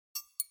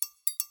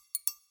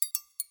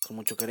Con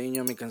mucho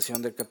cariño, mi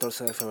canción del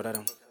 14 de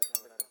febrero.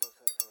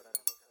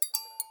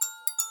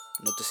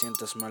 No te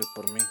sientas mal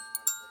por mí,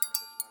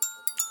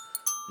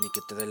 ni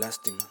que te dé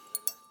lástima.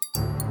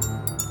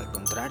 Al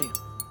contrario,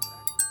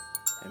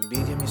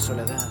 envidia mi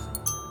soledad.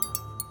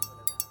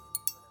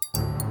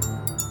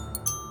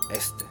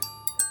 Este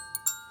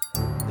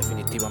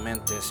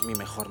definitivamente es mi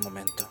mejor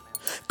momento.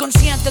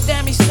 Consciente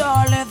de mi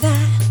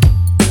soledad,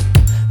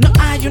 no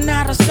hay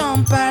una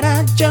razón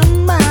para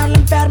llamar la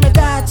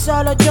enfermedad,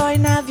 solo yo y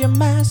nadie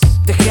más.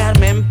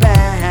 Dejarme en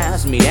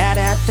paz, mirar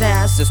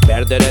atrás es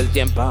perder el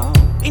tiempo.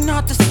 Y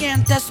no te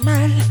sientas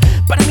mal,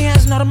 para mí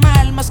es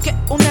normal, más que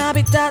un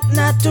hábitat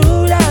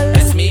natural.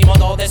 Es mi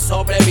modo de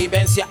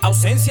sobrevivencia,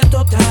 ausencia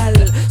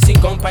total, sin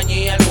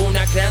compañía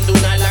alguna, creando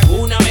una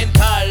laguna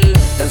mental.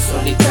 Tan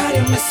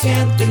solitario me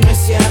siento y no es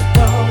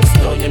cierto,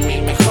 estoy en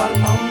mi mejor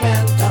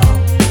momento.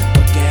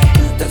 Porque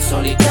tan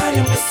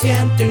solitario me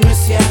siento y no es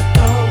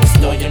cierto,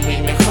 estoy en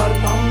mi mejor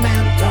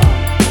momento.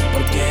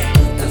 Porque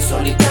tan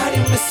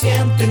solitario me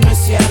siento y no es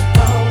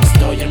cierto,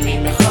 estoy en mi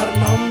mejor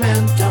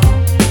momento.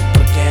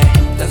 Porque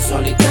tan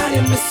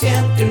solitario me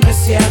siento y no es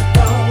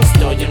cierto,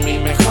 estoy en mi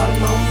mejor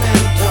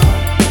momento.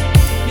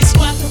 Mis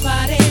cuatro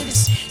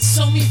paredes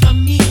son mi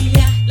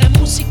familia, la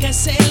música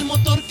es el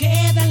motor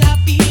que da la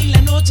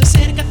pila. Noche,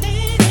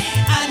 acércate,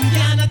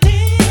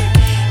 aliviánate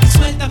y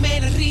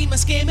suéltame las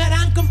rimas que me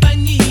harán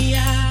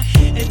compañía.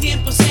 El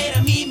tiempo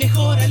será mi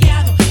mejor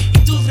aliado y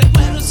tus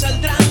recuerdos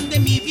saldrán de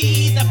mi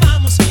vida.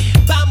 Vamos,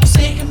 vamos,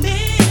 déjame,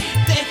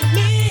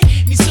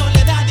 mi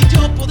soledad y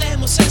yo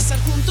podemos estar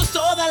juntos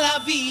toda la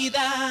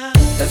vida.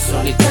 Tan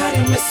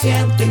solitario me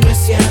siento y no es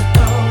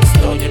cierto,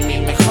 estoy en mi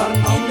mejor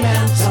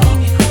momento.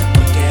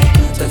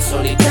 Porque tan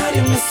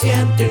solitario me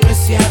siento y no es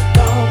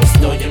cierto,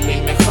 estoy en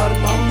mi mejor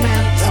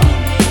momento.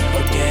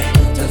 Porque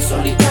tan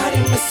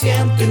solitario me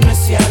siento y no es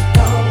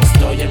cierto,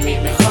 estoy en mi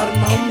mejor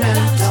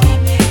momento.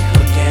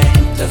 Porque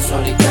tan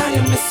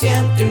solitario me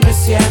siento y no es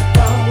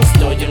cierto,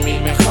 estoy en mi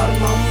mejor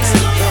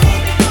momento.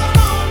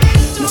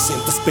 No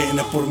sientas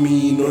pena por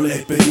mí, no le he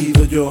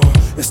pedido yo.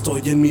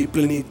 Estoy en mi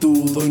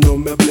plenitud, hoy no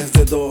me hables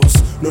de dos.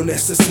 No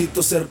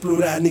necesito ser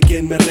plural ni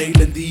quien me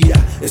arregle el día.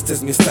 Este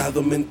es mi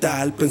estado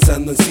mental,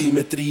 pensando en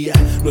simetría.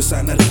 No es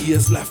anarquía,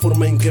 es la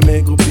forma en que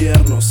me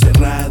gobierno.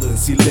 Cerrado en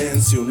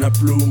silencio, una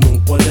pluma, un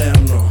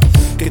cuaderno.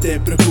 Que te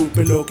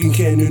preocupe lo que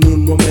ingenio en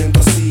un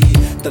momento así.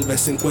 Tal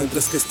vez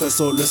encuentres que estar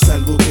solo es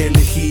algo que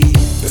elegí.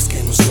 Es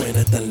que no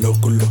suena tan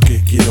loco lo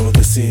que quiero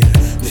decir.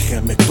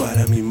 Déjame actuar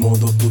a mi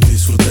modo, tú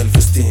disfruta el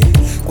festín.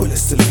 ¿Cuál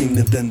es el fin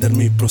de entender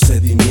mi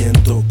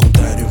procedimiento?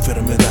 Contrario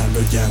enfermedad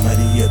lo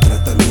llamaría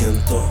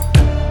tratamiento.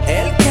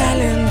 El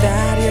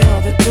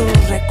calendario de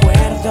tus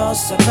recuerdos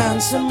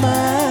avanza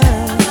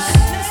más.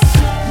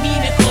 Mi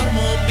mejor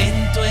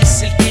momento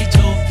es el que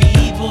yo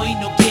vivo y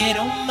no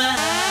quiero más.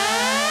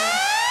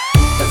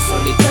 Tan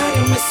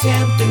solitario me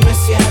siento y no es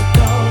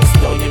cierto,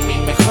 estoy en mi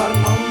mejor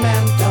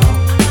momento.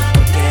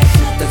 Porque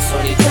tan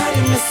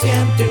solitario me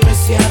siento y no es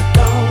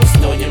cierto,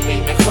 estoy en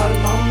mi mejor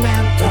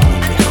momento.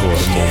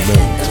 Porque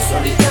tan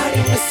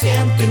solitario me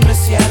siento y no es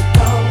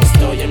cierto,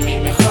 estoy en mi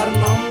mejor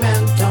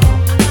momento.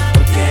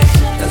 Porque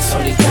tan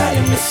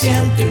solitario me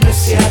siento y no es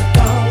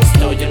cierto,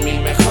 estoy en mi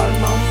mejor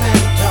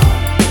momento.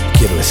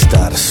 Quiero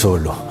estar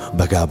solo,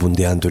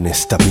 vagabundeando en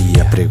esta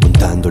vía,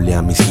 preguntándole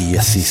a mis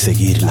guías si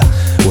seguirla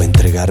o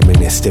entregarme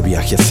en este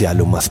viaje hacia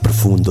lo más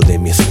profundo de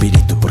mi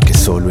espíritu, porque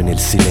solo en el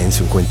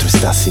silencio encuentro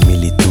esta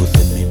similitud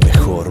en mi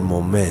mejor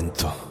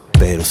momento.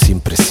 Pero sin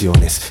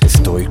presiones,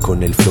 estoy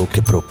con el flow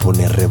que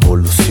propone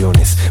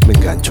revoluciones. Me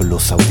engancho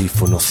los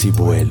audífonos y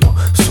vuelo,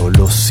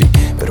 solo sí,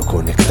 pero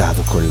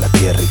conectado con la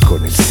tierra y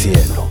con el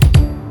cielo.